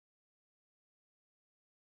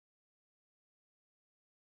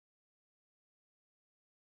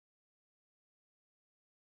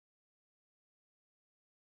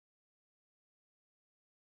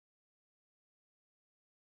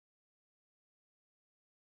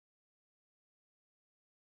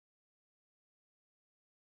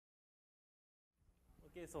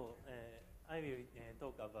Okay, so I will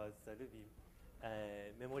talk about the Ruby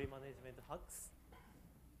memory management hacks.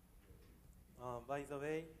 By the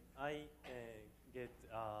way, I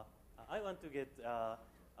want to get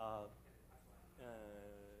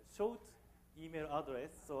short email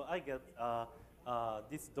address, so I get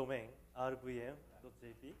this domain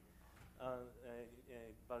rvm.jp.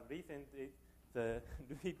 But recently, the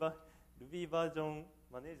Ruby version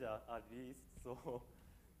manager are released, so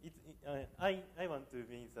I want to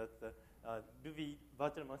mean that Ruby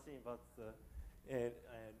virtual machine, but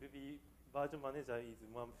Ruby version manager is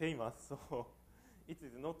more famous, so it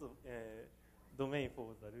is not a domain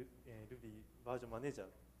for the Ruby version manager.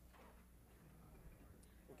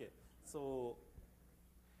 Okay, so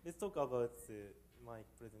let's talk about my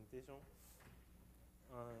presentation.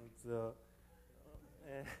 And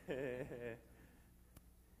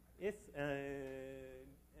yes,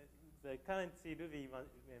 the current Ruby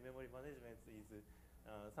memory management is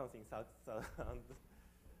something sucks,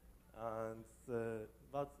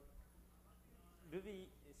 but Ruby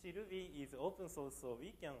is open source, so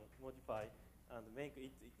we can modify and make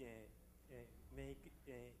it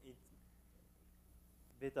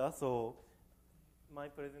better. So my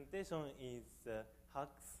presentation is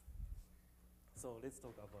hacks. So let's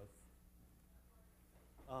talk about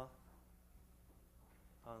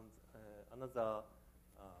another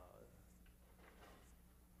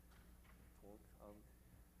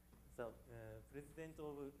talk. The president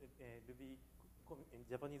of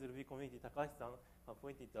Japanese Ruby community, Takashi-san,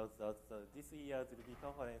 pointed out that this year's Ruby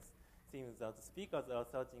conference seems that speakers are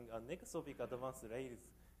searching a next topic advanced Rails,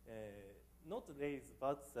 not Rails,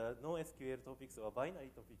 but non-SQL topics or binary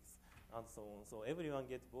topics, and so on. So everyone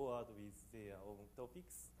gets bored with their own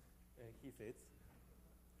topics, he says.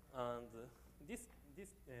 And this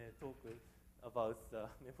talk about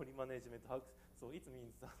memory management hacks, so it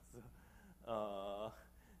means that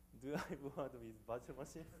do I bored with virtual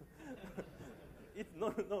machines? It's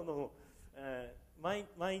no. My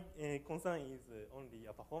concern is only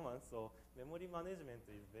a performance. So memory management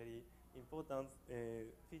is very important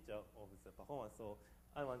feature of the performance. So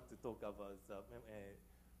I want to talk about the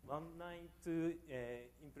 192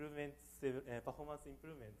 improvements, performance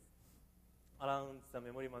improvements around the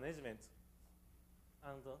memory management.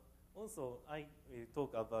 And also I will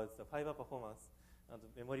talk about the fiber performance and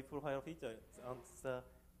memory profile features and the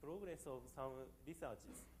progress of some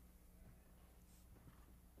researches.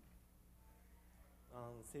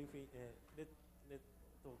 Let's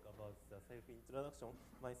talk about the self-introduction.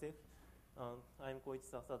 Myself, I'm Koichi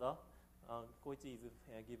Sasada. Koichi is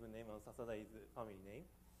a given name and Sasada is a family name.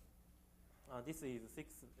 This is the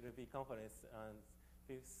 6th Ruby conference and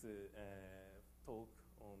 5th talk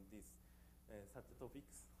on this such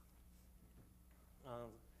topics.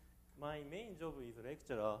 And my main job is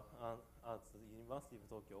lecturer at the University of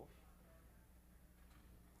Tokyo.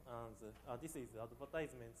 And this is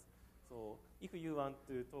advertisements. So if you want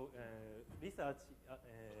to talk, research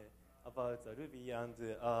about Ruby and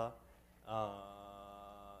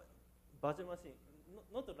virtual machine,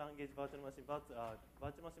 not language virtual machine, but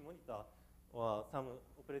virtual machine monitor or some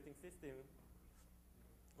operating system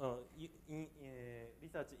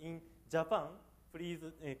research in Japan, please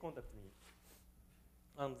contact me.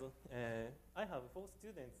 And I have 4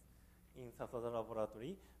 students in Sasada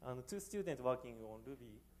laboratory and 2 students working on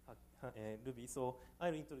Ruby. So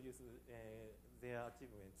I'll introduce their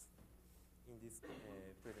achievements in this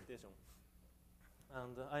presentation.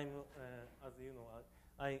 And I'm, as you know,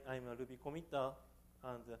 I'm a Ruby committer,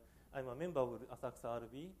 and I'm a member of Asakusa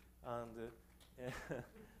Ruby, and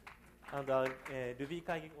Ruby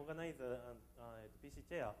Kaigi organizer and PC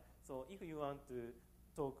chair. So if you want to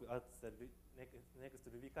talk at the next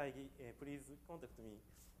Ruby Kaigi, please contact me.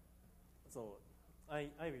 So I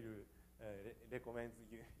will recommend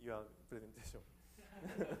your presentation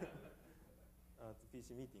at the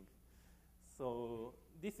PC meeting. So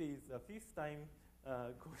this is the 5th time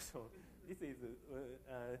question. This is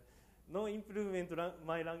no improvement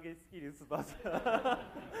my language skills, but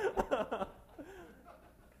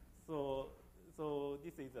so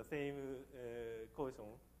this is the same question,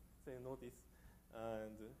 same notice,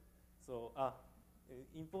 and so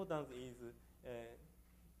important is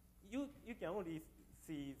you can only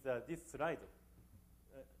see this slide.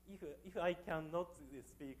 If I cannot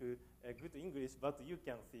speak good English, but you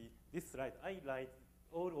can see this slide, I write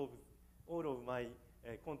all of my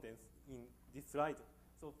contents in this slide.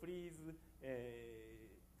 So please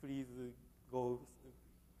go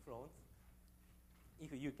front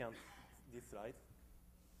if you can this slide.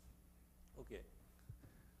 Okay.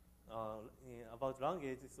 About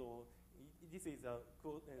language, so this is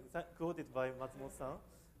quoted by Matsumoto-san.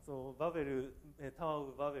 So Tower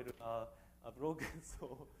of Babel are broken.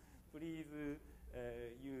 So please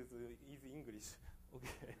use easy English.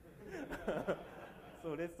 Okay. So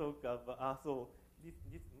let's talk about. So this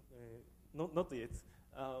not yet.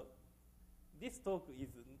 This talk is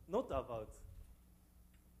not about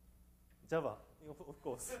Java, of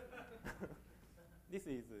course. This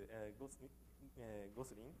is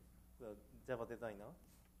Gosling, the Java designer.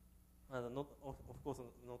 Not, of course,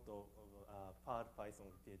 not Perl,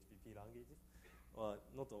 Python, PHP languages, or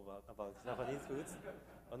not about Japanese foods,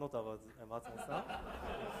 or not about Matsumoto-san.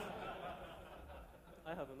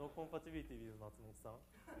 I have no compatibility with Matsumoto-san.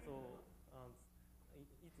 So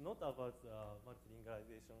it's not about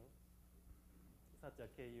multilingualization, such a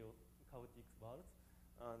chaotic world,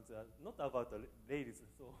 and not about Rails.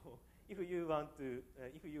 So if you want to,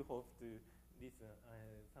 if you hope to listen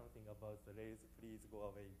something about the Rails, please go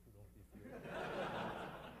away from this.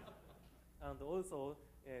 And also,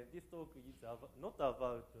 this talk is not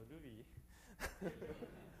about Ruby.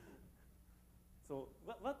 So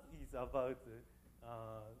what is about?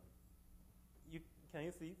 Can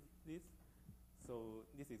you see this? So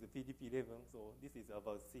this is PDP 11. So this is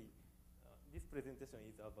about C. This presentation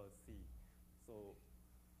is about C. So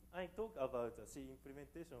I talk about C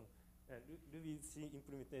implementation, Ruby C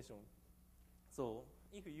implementation. So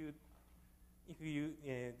if you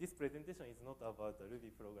this presentation is not about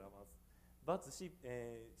Ruby programmers, but C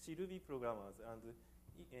Ruby programmers and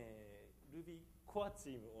Ruby core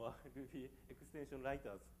team or Ruby extension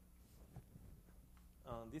writers.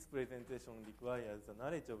 This presentation requires the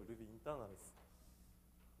knowledge of Ruby internals.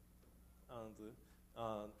 And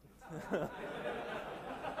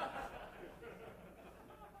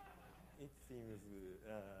it seems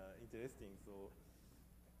interesting. So,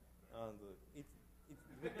 and it's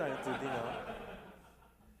good time to dinner.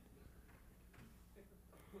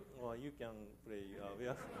 Or you can play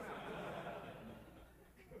where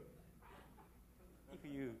if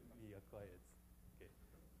you be quiet.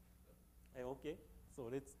 Okay. Okay. So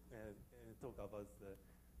let's talk about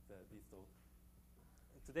this talk.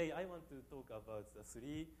 Today I want to talk about the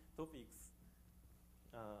three topics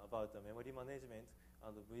about the memory management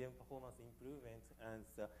and the VM performance improvement and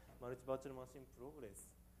the multi-virtual machine progress.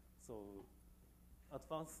 So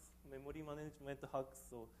advanced memory management hacks.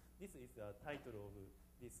 So this is the title of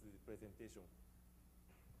this presentation.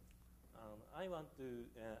 I want to,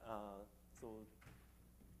 so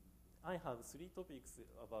I have three topics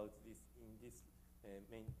about this in this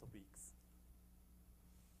main topics.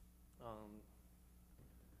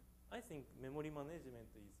 I think memory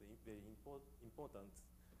management is very important.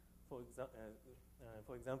 For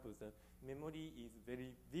example, the memory is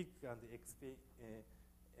very big and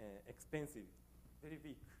expensive, very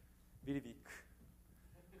big.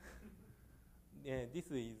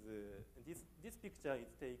 This picture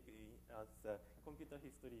is taken at the Computer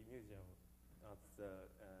History Museum at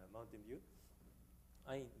Mountain View.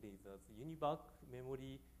 I read as Univac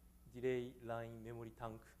memory delay line memory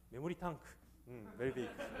tank. Very big.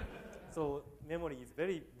 So memory is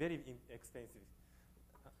very expensive.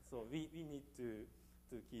 So we need to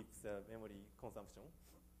keep the memory consumption.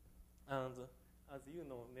 And as you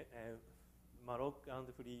know, malloc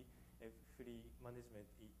and free management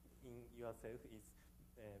in yourself is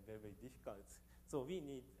very difficult. So we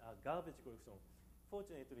need a garbage collection.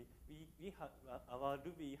 Fortunately, our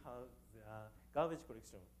Ruby has garbage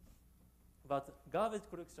collection, but garbage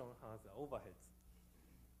collection has overheads.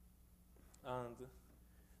 And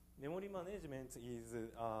memory management is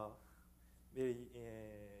very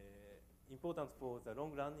important for the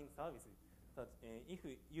long-running services. That if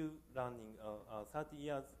you running 30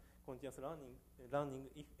 years continuous running,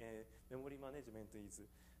 if memory management is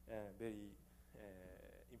very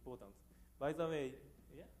important. By the way,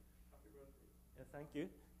 yeah. Happy birthday. Thank you.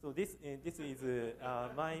 So this is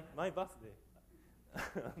my birthday.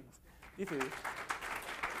 This is.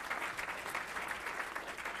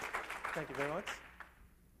 Thank you very much.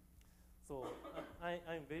 So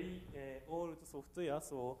I'm very old software,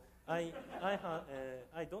 so I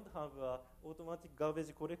don't have automatic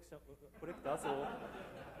garbage collector, so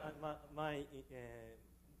my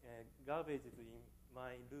garbage is in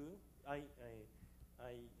my room. I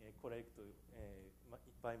collect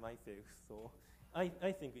by myself. So I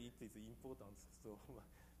think it is important. So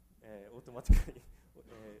automatic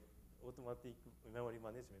memory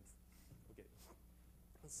management. Okay.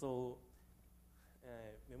 So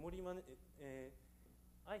memory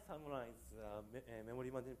I summarize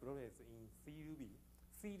memory management progress in CRuby.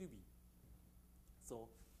 So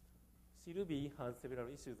CRuby has several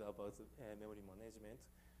issues about memory management.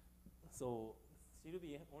 So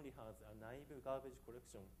CRuby only has a naive garbage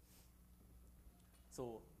collection. So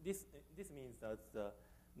So this means that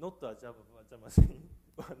not a Java virtual machine,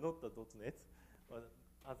 not a .NET, but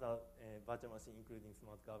other virtual machine, including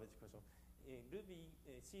smart garbage collection. Ruby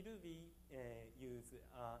use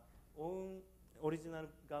own original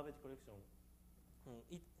garbage collection.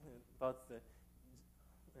 But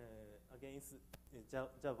against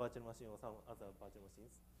Java virtual machine or some other virtual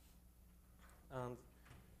machines. And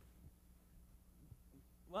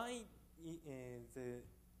why the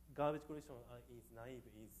garbage collection is naive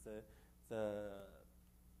is the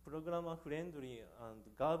programmer-friendly and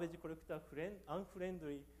garbage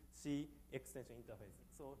collector-unfriendly C extension interface.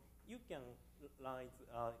 So you can write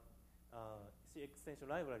C extension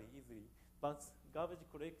library easily, but garbage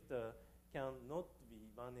collector cannot be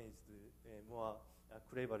managed more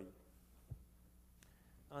cleverly.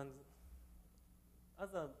 And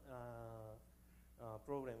other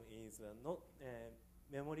problem is not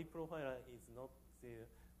memory profiler is not there,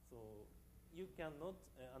 so you cannot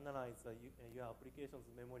analyze your application's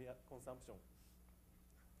memory consumption.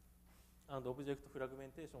 And object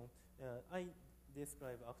fragmentation, I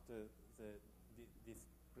describe after this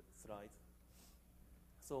slide.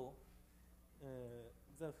 So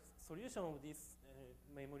the solution of this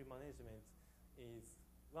memory management is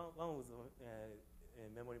one of the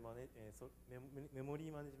memory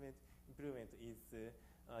management improvement is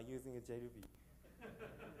using JRuby.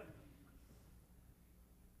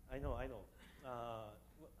 I know.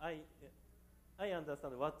 I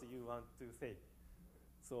understand what you want to say.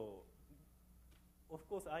 So, of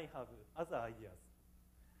course, I have other ideas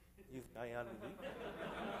using IRB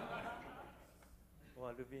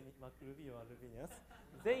or MacRuby or Rubynians.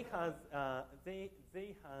 They have a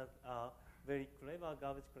very clever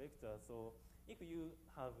garbage collector. So, if you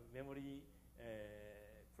have memory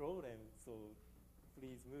problem, so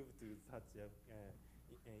please move to such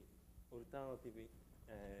alternative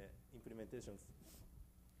implementations.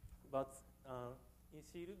 But in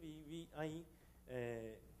CRuby, we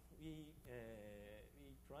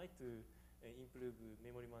try to improve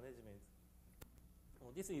memory management.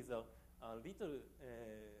 This is a little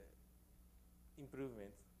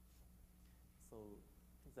improvement. So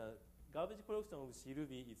the garbage collection of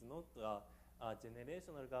CRuby is not a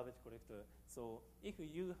generational garbage collector. So if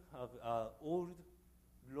you have an old,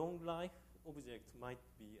 long life object, might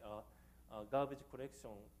be a garbage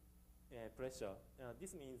collection pressure.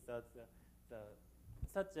 This means that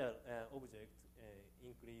such an object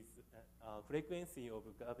increase frequency of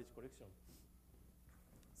garbage collection.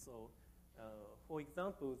 So, for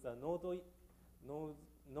example, the node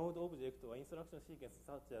object or instruction sequence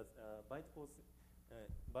such as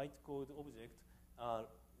bytecode object are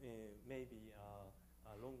maybe a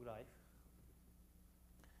long life,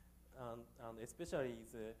 and especially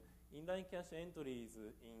the inline cache entries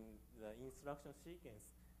in the instruction sequence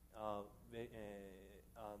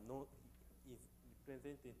is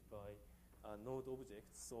represented by node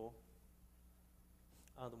objects. So,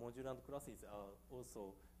 and modular classes are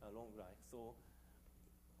also long life. So,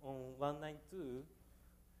 on 192,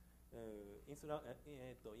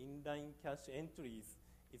 inline cache entries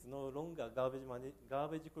is no longer garbage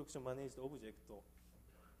collection managed object.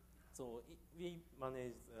 So we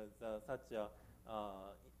manage such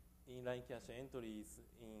inline cache entries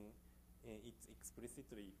in it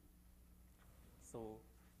explicitly. So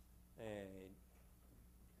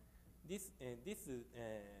this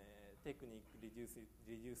technique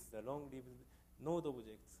reduces the long-lived node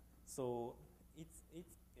objects. So it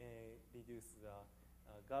reduces the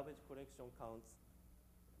garbage collection counts.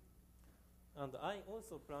 And I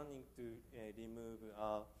also planning to remove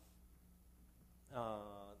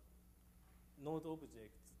node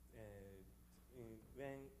object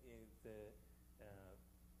when the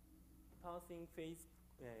parsing phase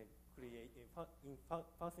in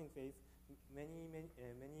parsing phase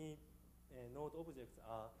many node objects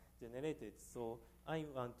are generated. So I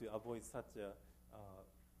want to avoid such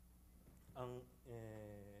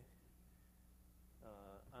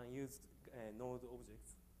unused node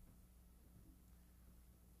objects.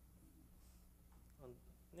 And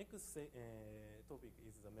next topic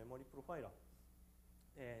is the memory profiler.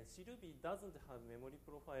 CRuby doesn't have memory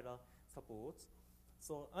profiler support,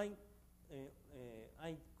 so I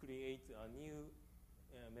create a new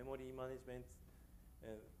memory management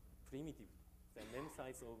primitive, the mem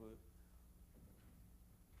size of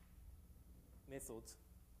methods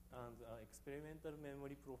and experimental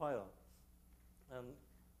memory profiler. And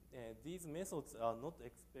these methods are not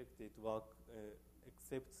expected to work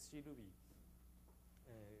except CRuby.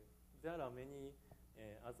 There are many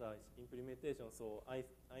other implementations, so I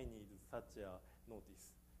need such a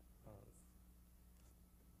notice.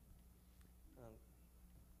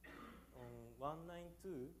 On 192,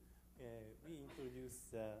 2, we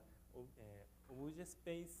introduce object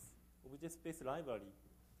space library.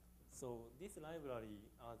 So this library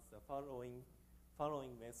has the following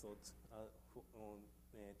methods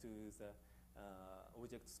to the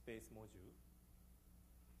object space module.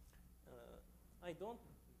 I don't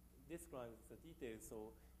describe the details,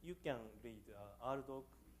 so you can read RDoc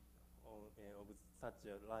of such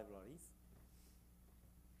libraries.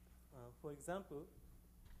 For example,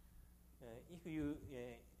 if you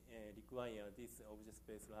require this object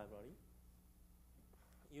space library,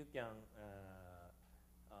 you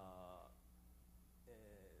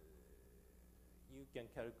can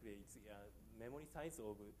calculate the memory size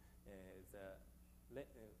of the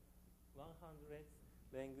 100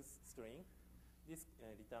 length string. This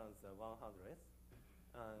returns 100,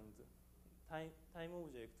 and time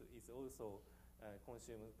object is also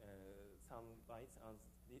consume some bytes, and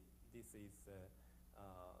this is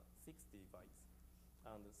 60 bytes.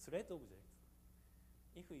 And thread object,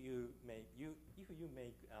 if you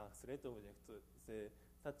make a thread object,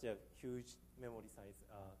 such a huge memory size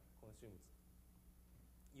consumes.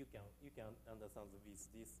 You can understand with this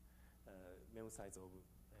memory size of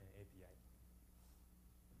API.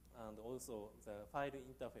 And also the file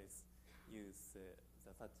interface use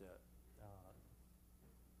such a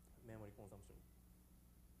memory consumption.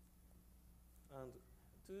 And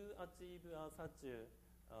to achieve such a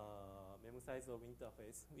memory size of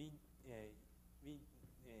interface, we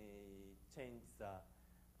change the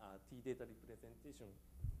T-data representation.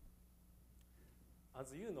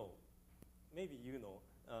 As you know, maybe you know,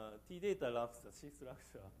 T-data wraps the C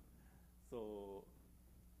structure. So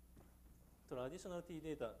traditional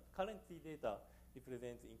T-data, current T-data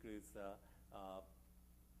represents includes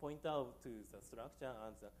pointer to the structure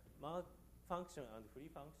and the mark function and free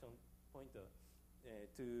function pointer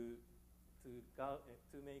to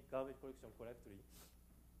make garbage collection correctly.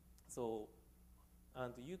 So,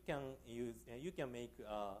 and you can make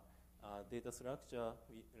a data structure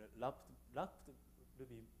with wrapped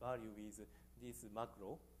Ruby value with this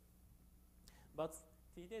macro. But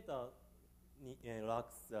T-data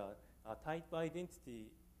lacks a type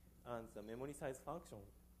identity and the memory size function.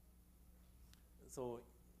 So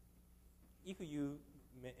if you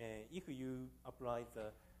apply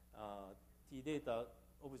the T-data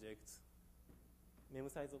object, memory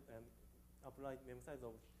size of applied memory size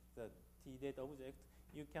of the T-data object,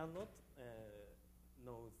 you cannot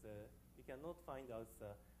find out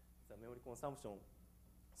the memory consumption.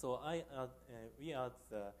 So we add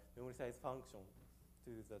the memory size function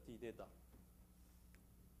to the T-data.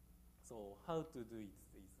 So how to do it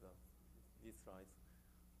is this slide.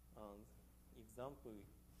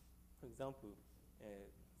 For example,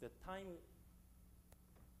 the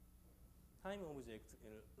time object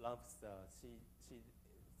wraps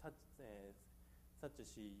such a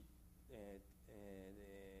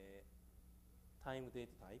time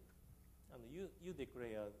data type, and you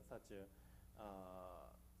declare such a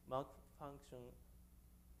mark function,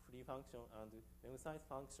 free function, and memory size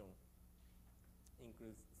function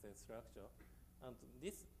includes the structure, and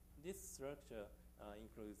this structure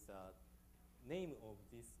includes the name of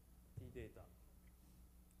this T-data,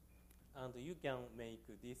 and you can make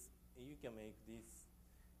this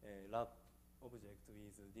wrap object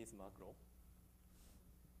with this macro,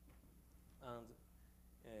 and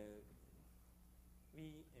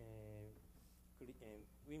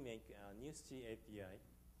we make a new C API.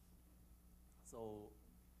 So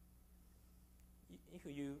if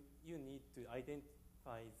you need to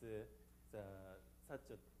identify such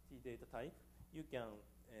a T-data type, you can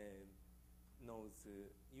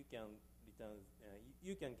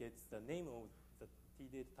you can get the name of the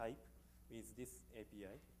T-data type with this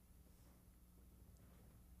API.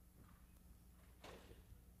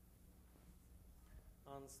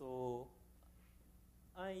 And so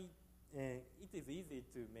it is easy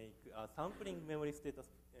to make a sampling memory status,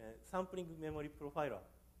 sampling memory profiler.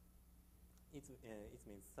 It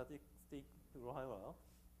means statistic profiler.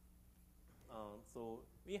 So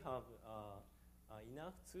we have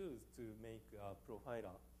enough tools to make a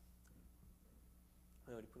profiler,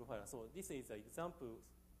 memory profiler. So this is an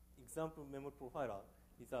example memory profiler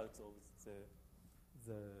results of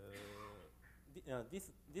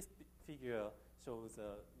this figure shows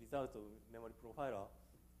the result of memory profiler.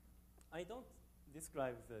 I don't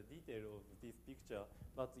describe the detail of this picture,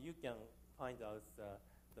 but you can find out the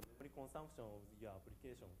memory consumption of your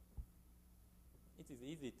application. It is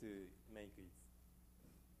easy to make it.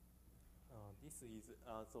 This is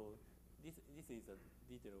a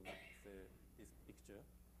detail of this picture.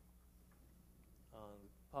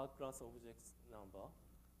 Per class objects number,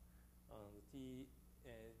 and T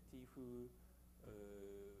foo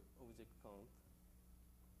object count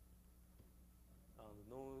and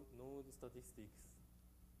node statistics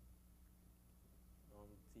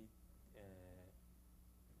and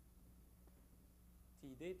T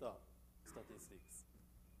data statistics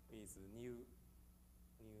with new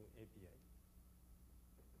API.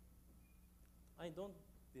 I don't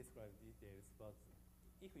describe details, but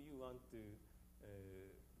if you want to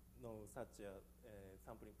know such a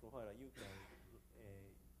sampling profiler, you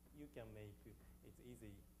can make it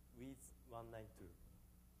easy with 192.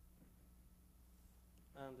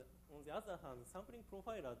 And on the other hand, sampling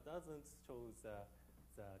profiler doesn't show the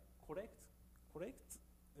correct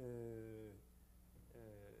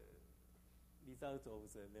result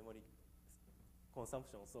of the memory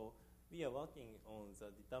consumption. So we are working on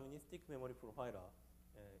the deterministic memory profiler.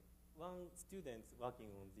 One student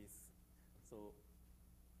working on this. So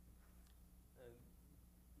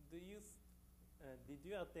did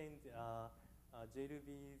you attend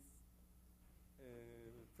JRuby's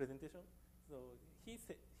presentation? So he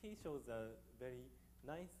shows a very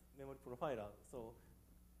nice memory profiler. So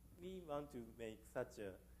we want to make such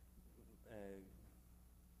a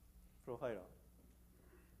profiler.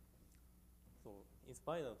 So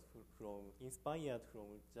inspired from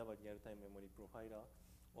Java real-time memory profiler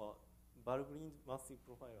or Valgrind massive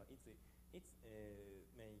profiler. It's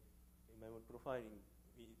make memory profiling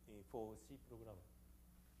for C programmer.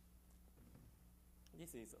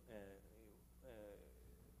 This is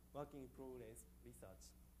work in progress research.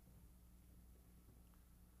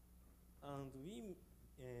 And we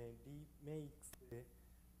remake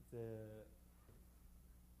the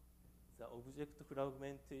object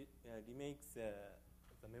fragment, remakes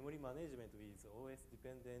the memory management with OS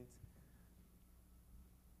dependent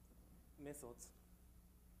methods.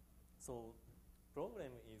 So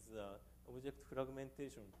problem is object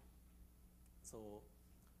fragmentation. So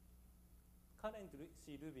current C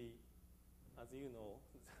Ruby, as you know,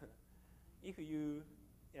 if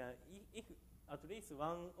at least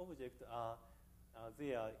one object are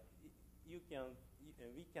there, we can't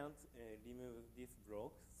remove this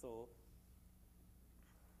block. So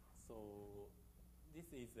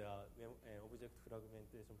this is object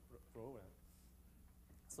fragmentation problem.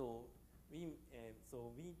 So we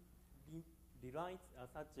rewrite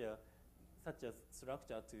such a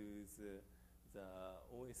structure to the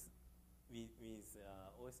OS with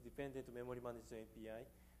OS dependent memory management API,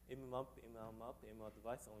 mmap, mrmap,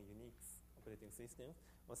 madvice on Unix operating systems,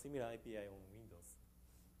 or similar API on Windows.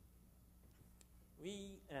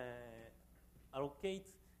 We allocate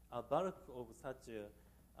a bulk of such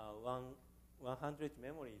 100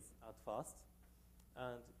 memories at first,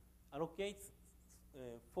 and allocate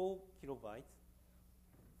 4 kilobytes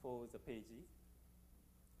for the pages.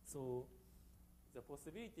 So the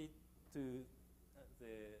possibility to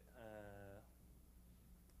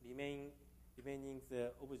remaining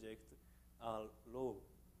the object are low.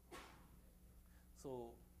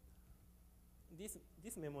 So this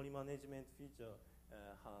memory management feature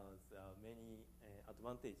has many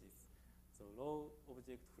advantages. So low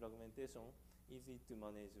object fragmentation, easy to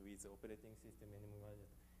manage with operating system memory management.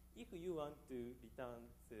 If you want to return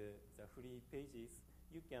the free pages,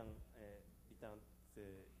 you can return the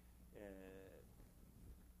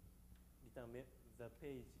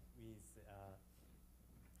page with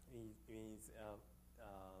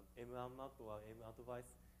mrmap or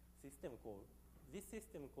madvice system call. This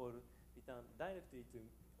system call return directly to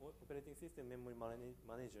operating system memory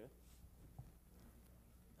manager.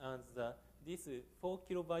 And this 4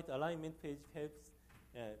 kilobyte alignment page helps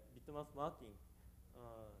bitmap marking.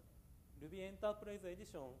 Ruby Enterprise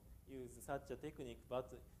Edition uses such a technique,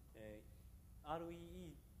 but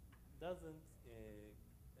REE doesn't.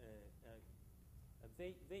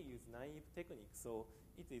 They use naive technique, so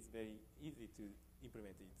it is very easy to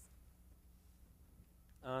implement it.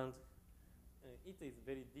 And it is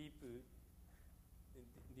very deep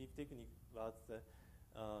technique, but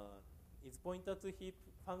its pointer to heap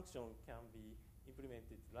function can be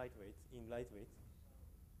implemented in lightweight.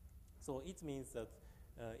 So it means that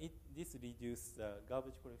this reduces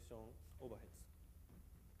garbage collection overheads.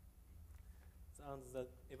 And the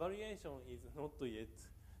evaluation is not yet.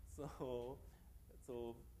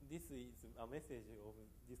 So this is a message of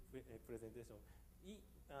this presentation.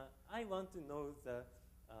 I want to know the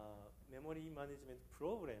memory management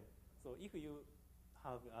problem. So if you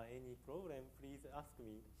have any problem, please ask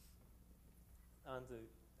me. And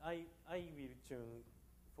I will tune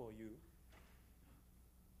for you.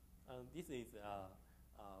 And this is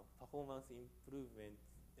performance improvement,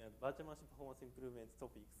 virtual machine performance improvement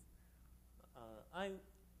topics. I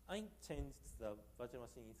changed the virtual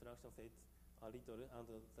machine instruction set a little, and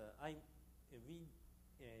I we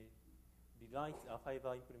rewrite a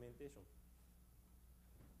fiber implementation.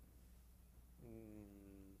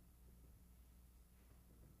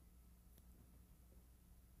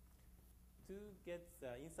 To get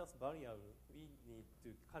the instance variable, we need to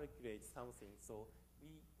calculate something. So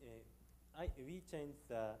we change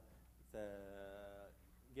the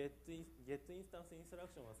get instance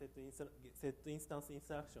instruction or set instance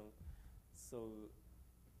instruction. So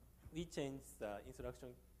we change the instruction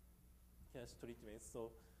cache treatment.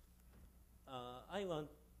 So I want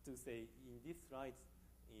to say in this slide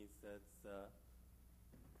is that the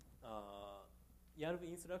YARB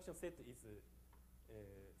instruction set is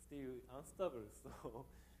still unstable. So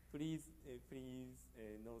please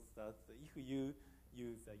note that if you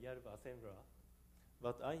use a YARB assembler,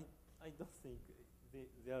 but I don't think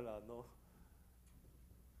there are no.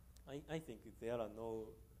 I think there are no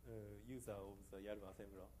user of the YARB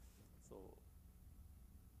assembler. So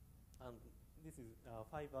and this is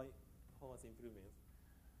fiber performance improvements.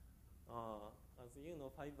 As you know,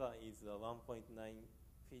 fiber is 1.9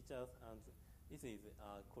 features, and this is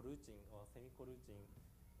coroutine or semi-coroutine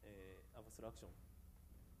abstraction.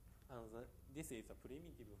 And this is a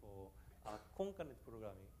primitive for concurrent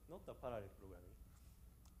programming, not a parallel programming.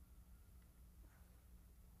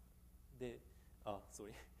 The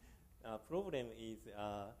problem is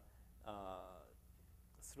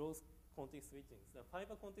slow context switching. The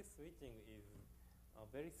fiber context switching is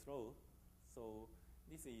very slow. So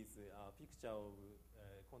this is a picture of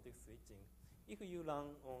context switching. If you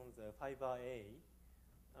run on the fiber A,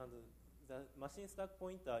 and the machine stack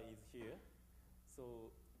pointer is here,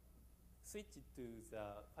 so switch to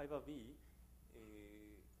the fiber B.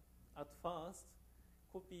 At first,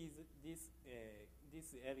 copies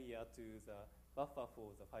this area to the buffer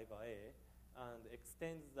for the fiber A, and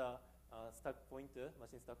extends the stack pointer,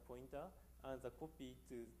 machine stack pointer, and the copy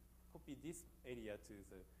this area to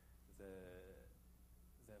the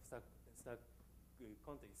stack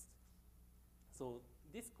context. So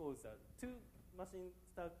this calls a two machine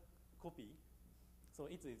stack copy. So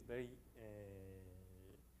it is very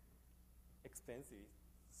expensive.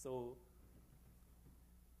 So,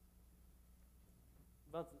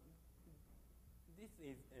 but this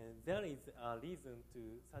is there is a reason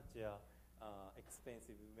to such a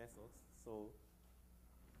expensive methods. So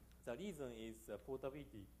the reason is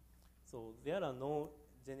portability. So there are no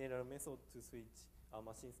general method to switch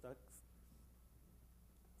machine stacks.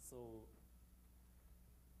 So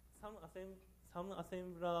some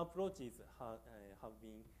assembler approaches have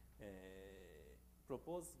been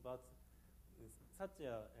proposed, but such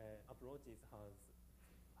approaches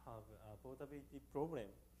have a portability problem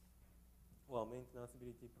or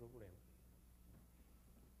maintenanceability problem.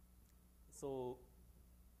 So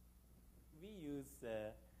we use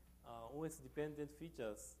OS-dependent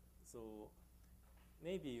features. So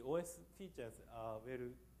maybe OS features are well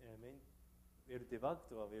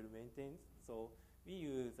debugged or well maintained. So we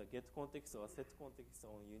use a get context or set context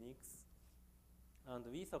on Unix, and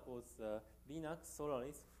we support Linux,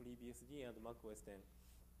 Solaris, FreeBSD, and Mac OS X,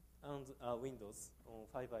 and Windows on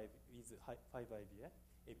 5i with 5i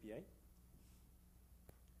API.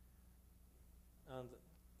 And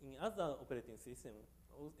in other operating systems,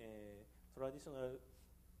 traditional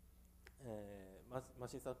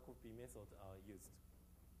machine stack copy methods are used.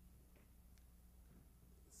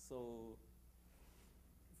 So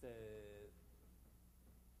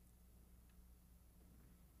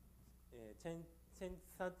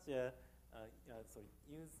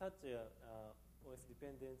use such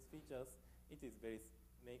OS-dependent features. It is very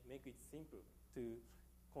make it simple to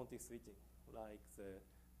context switching, like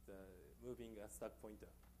the moving a stack pointer.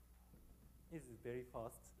 This is very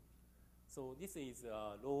fast. So this is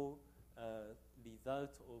a raw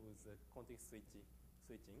result of the context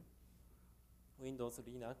switching. Windows,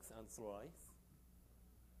 Linux, and Solaris.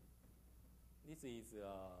 This is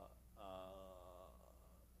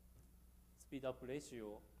speed up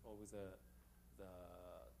ratio of the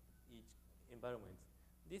each environment.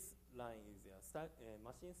 This line is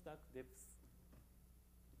machine stack depth.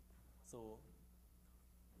 So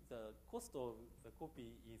the cost of the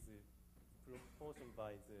copy is proportioned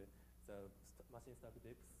by the machine stack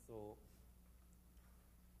depth. So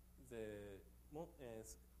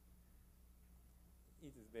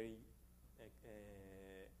it is very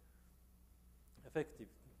effective.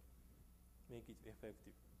 Make it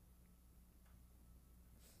effective.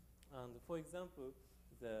 And for example,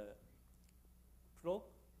 the proc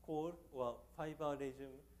call or fiber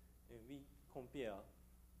regime we compare,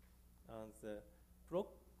 and the proc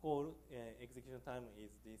call execution time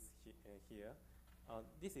is this here.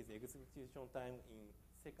 This is execution time in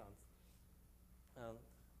seconds.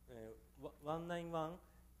 191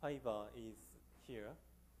 fiber is here.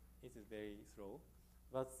 It is very slow,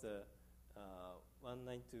 but the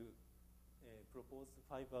 192 proposed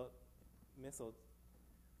fiber method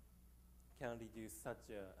can reduce such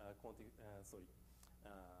a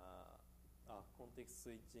context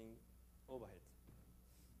switching overhead.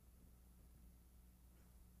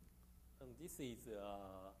 And this is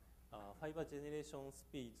fiber generation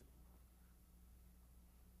speed.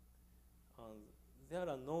 And there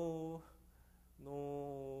are no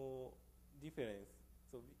difference.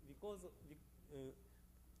 So because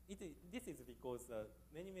this is because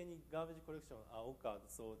many garbage collection are occurred.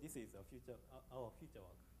 So this is our future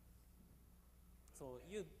work. So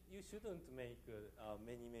you shouldn't make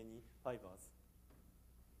many fibers.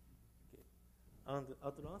 Okay. And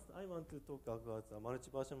at last, I want to talk about the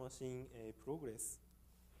multi-version machine progress.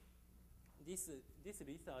 This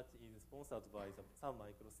research is sponsored by Sun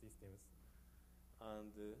Microsystems,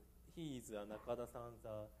 and he is Nakada-san,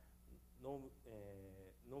 the Nobu,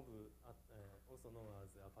 also known as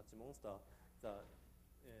Apache Monster, the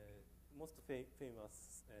most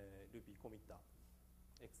famous Ruby committer,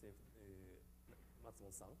 except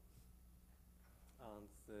Matsumoto-san. And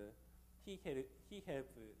he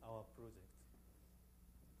helped our project.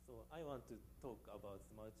 So I want to talk about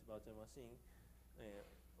the multi-virtual machine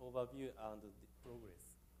overview and progress.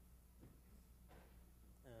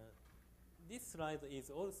 This slide is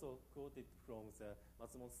also quoted from the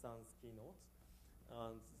Matsumoto-san's keynote,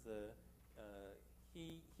 and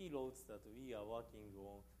he wrote that we are working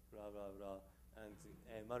on blah blah blah and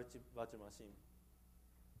multi-virtual machine.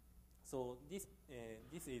 So this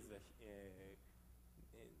is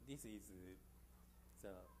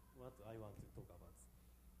the what I want to talk about.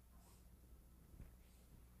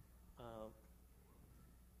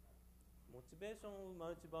 Motivation of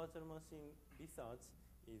multi-virtual machine research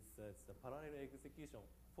is the parallel execution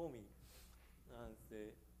for me. And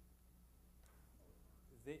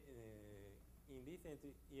in recent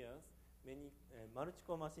years, many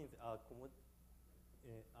multi-core machines are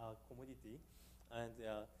commodity, and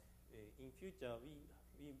in future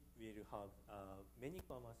we will have many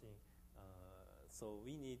core machine. So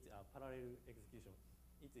we need parallel execution.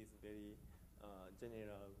 It is very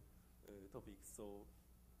general topic. So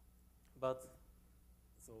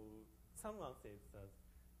someone says that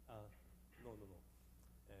no.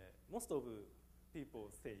 Most of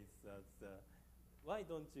people say that why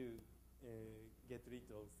don't you get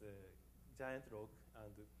rid of the giant lock,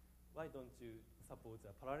 and why don't you support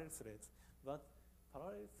a parallel thread? But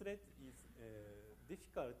parallel thread is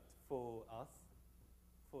difficult for us.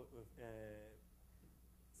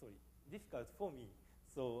 Difficult for me.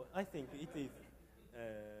 So I think it is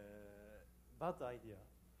bad idea.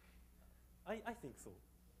 I think so.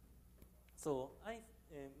 So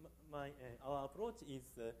our approach is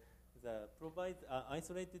provide an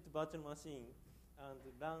isolated virtual machine and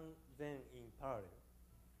run them in parallel.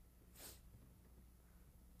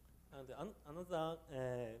 And another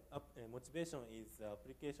motivation is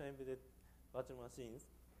application embedded virtual machines.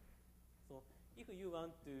 So if you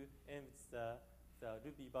want to embed the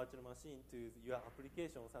Ruby virtual machine to your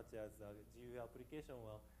application, such as GUI application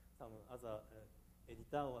or some other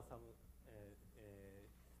editor or some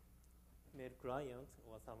mail client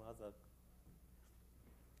or some other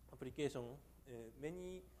application,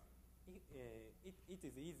 it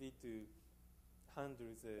is easy to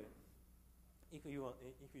handle the if you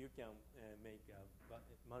can make a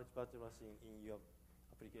multi-virtual machine in your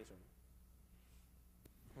application.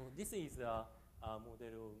 This is a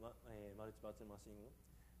model of multi-virtual machine.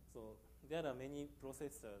 So there are many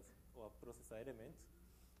processors or processor elements,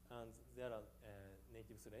 and there are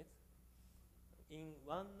native threads. In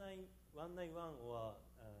 191 or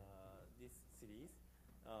this series,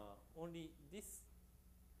 only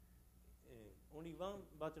one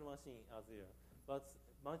virtual machine are there, but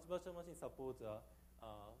multi-virtual machine support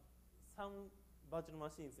some virtual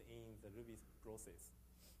machines in the Ruby process.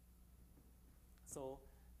 So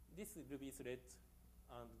this Ruby thread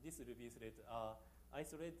and this Ruby thread are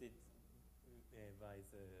isolated by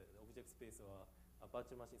the object space or a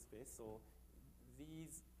virtual machine space. So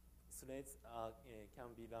these threads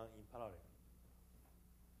can be run in parallel.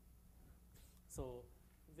 So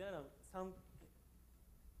there are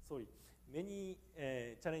many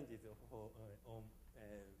challenges on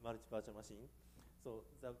multi-virtual machine. So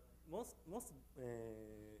the most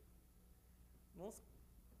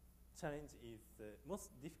challenge is most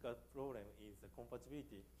difficult problem is the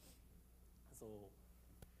compatibility. So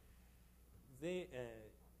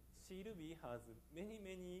C-Ruby has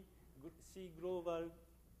many C global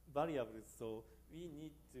variables. So we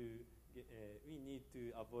need to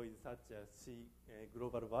avoid such a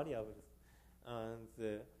global variables. And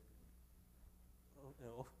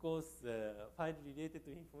of course, file related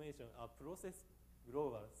information are process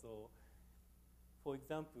global. So, for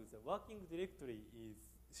example, the working directory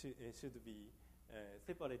should be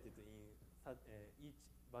separated in each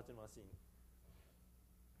virtual machine.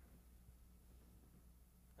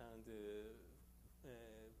 And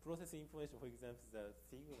process information, for example, the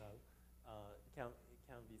signal can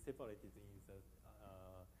be separated in the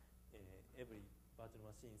every virtual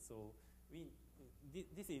machine. So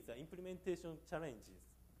this is the implementation challenges.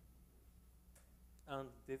 And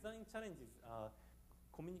design challenges are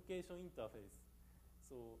communication interface.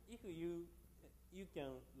 So if you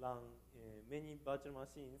can run many virtual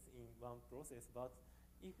machines in one process, but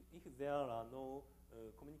if there are no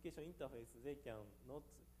communication interface, they cannot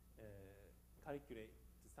calculate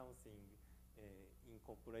something in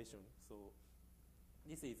compilation. So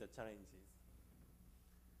this is the challenges.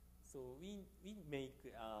 So we made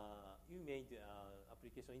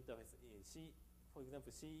application interface C, for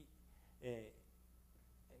example, C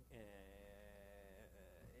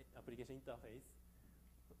application interface.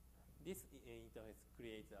 This interface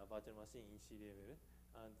creates a virtual machine in C level,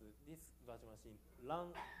 and this virtual machine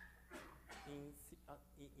runs in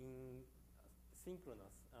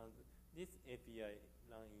synchronous, and this API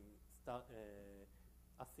run in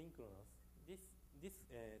asynchronous. This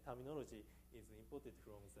terminology is imported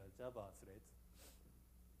from the Java thread,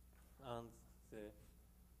 and the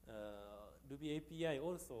Ruby API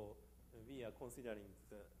also we are considering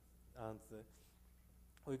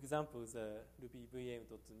for example, the Ruby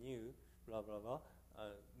VM.new blah blah blah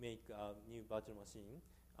make a new virtual machine,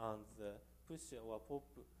 and the push or pop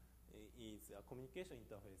is a communication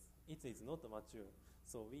interface. It is not mature,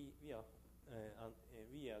 so we are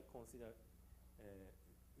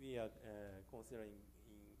considering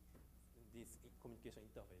in this communication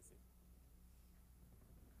interfaces.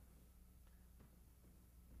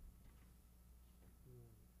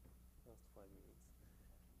 Last 5 minutes.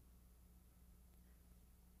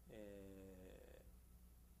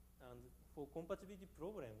 And for compatibility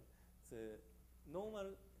problem, the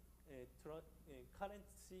normal current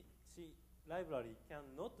C library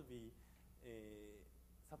cannot be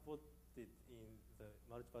supported in the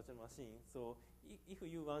multi-virtual machine. So if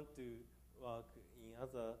you want to work in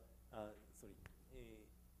other,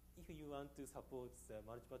 if you want to support the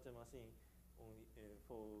multi-virtual machine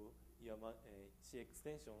for your C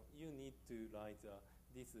extension, you need to write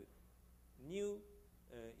this new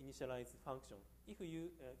initialize function. If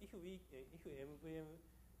MVM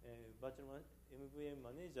MVM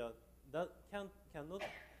manager that cannot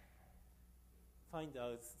find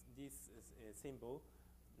out this symbol,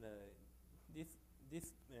 this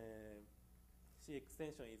C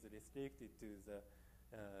extension is restricted to the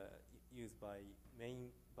used by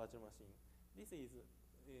main virtual machine.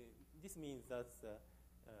 This means that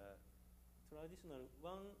traditional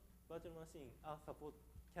one virtual machine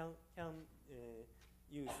can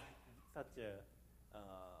use such a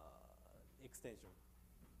extension.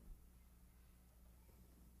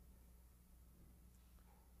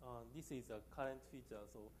 This is a current feature,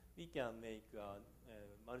 so we can make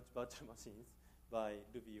multi-virtual machines by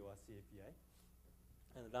Ruby or C API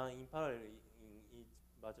and run in parallel in each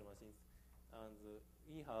virtual machines. And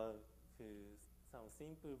we have some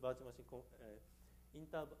simple virtual machine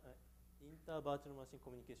inter-virtual machine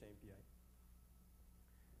communication API.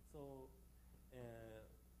 So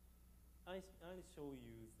I'll show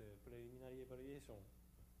you the preliminary evaluation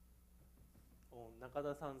on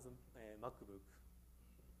Nakada-san's MacBook.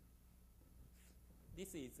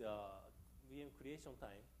 This is VM creation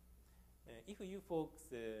time. If you fork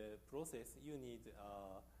the process, you need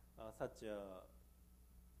such a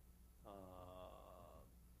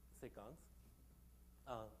seconds.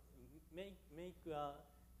 Make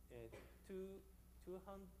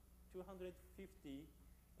 250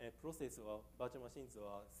 process or virtual machines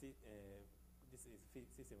or this is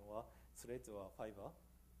system or threads or fiber.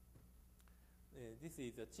 This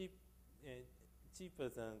is cheaper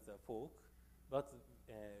than the fork, but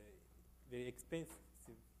very expensive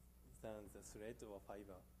than the thread or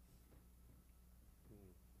fiber.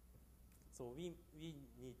 So we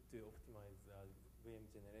need to optimize VM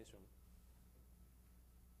generation.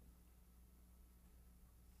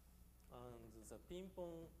 And the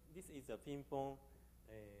ping-pong, this is a ping-pong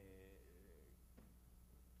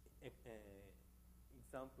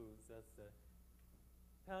example that the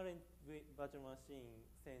parent virtual machine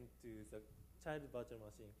sent to the child virtual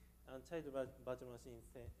machine, and child virtual machine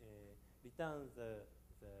returns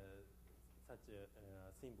such a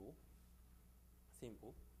symbol.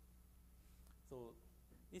 So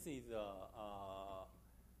this is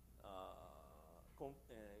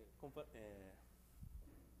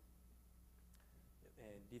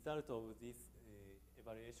result of this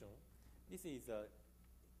evaluation. This is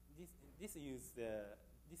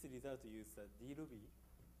this result use DRuby.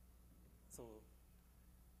 So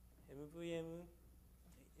MVM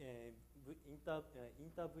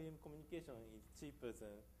inter-VM communication is cheaper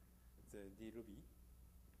than the DRuby.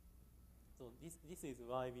 So this is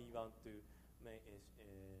why we want to make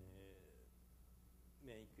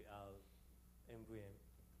MVM.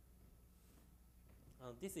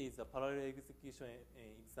 This is a parallel execution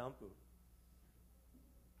example.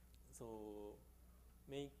 So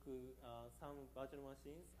make some virtual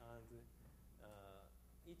machines, and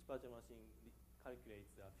each virtual machine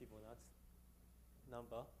calculates a Fibonacci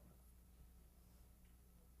number.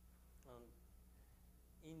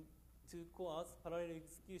 In 2 cores, parallel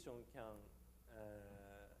execution can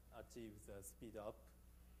achieve the speed up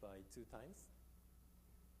by 2 times.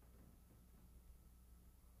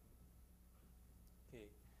 Okay,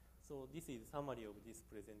 so this is summary of this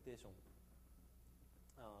presentation.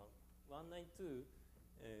 192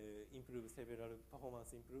 improves several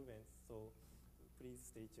performance improvements, so please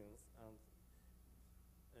stay tuned. And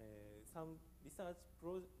some research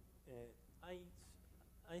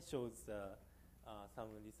I showed some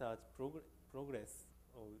research progress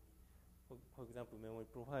of, for example, memory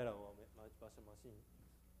profiler or multi-virtual machine.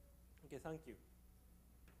 Okay, thank you.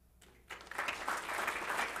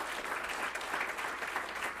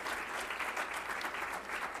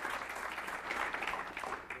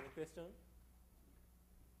 Any question?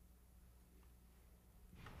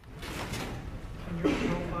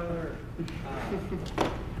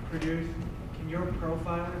 Can your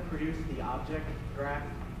profiler produce the object graph,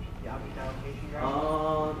 the object allocation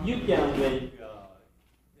graph? You can make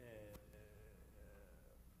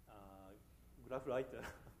graph writer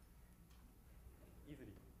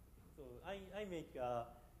easily. So I make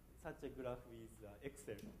such a graph with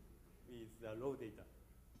Excel with raw data.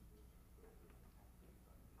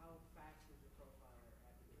 How fast is the profiler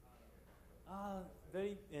at the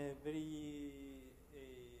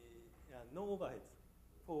No overhead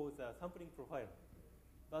for the sampling profile.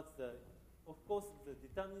 But of course, the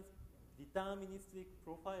deterministic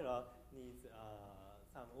profiler needs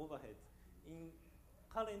some overhead. In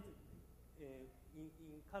current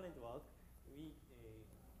work,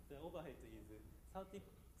 the overhead is 30%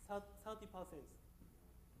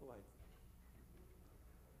 overhead.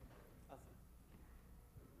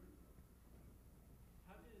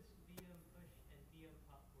 How does VM push and VM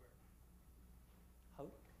pop work? How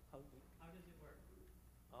does it work?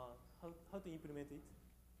 how to implement it?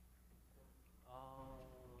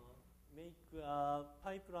 Make a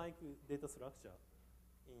pipe-like data structure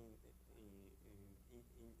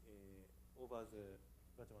over the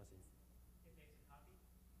virtual machines. It makes a copy?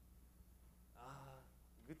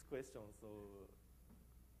 Good question. So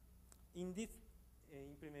in this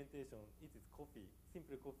implementation, it is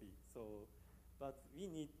simple copy. So, but we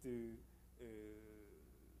need to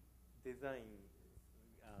design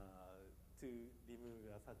to remove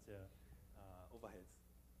such overheads.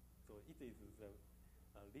 So it is the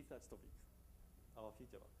research topics, our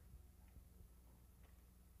future work.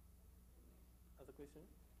 Other question?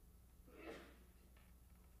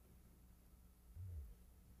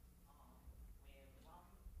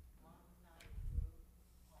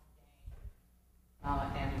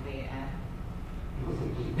 MVM.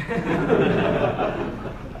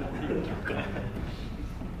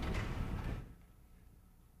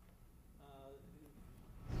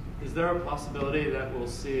 Is there a possibility that we'll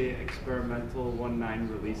see experimental 1.9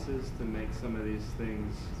 releases to make some of these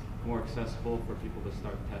things more accessible for people to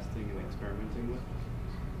start testing and experimenting with?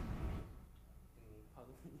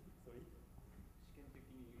 Pardon me, sorry.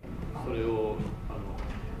 それを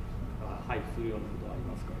配布するようなことはあり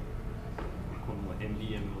ますか？この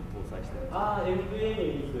MVM を搭載して。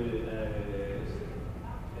MVM is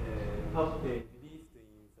released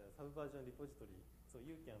in the subversion repository, so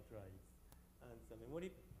you can try it. And the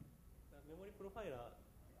memory profiler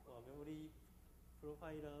or memory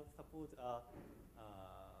profiler support are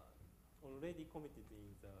already committed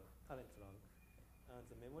in the current rank. And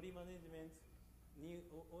the memory management, new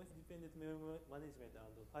OS-dependent memory management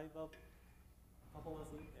and fiber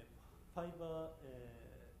performance, fiber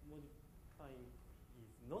modifying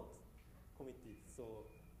is not committed. So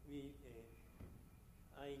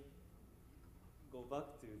I go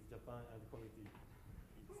back to Japan and committee.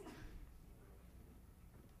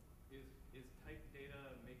 Is type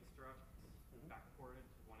data make struct backported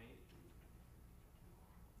to 1.8?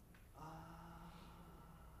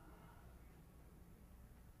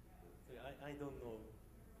 So I don't know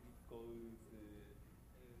because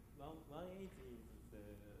 1.8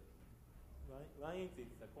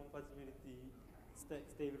 is the compatibility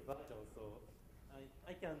stable version, so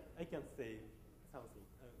I can say something,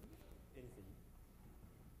 anything.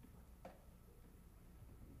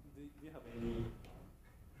 Do you have any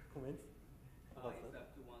comments about It's that?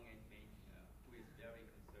 up to one admin who is very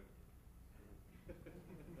conservative.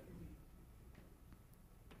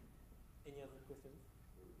 Any other questions?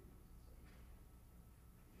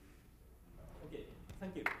 Okay,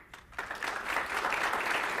 thank you.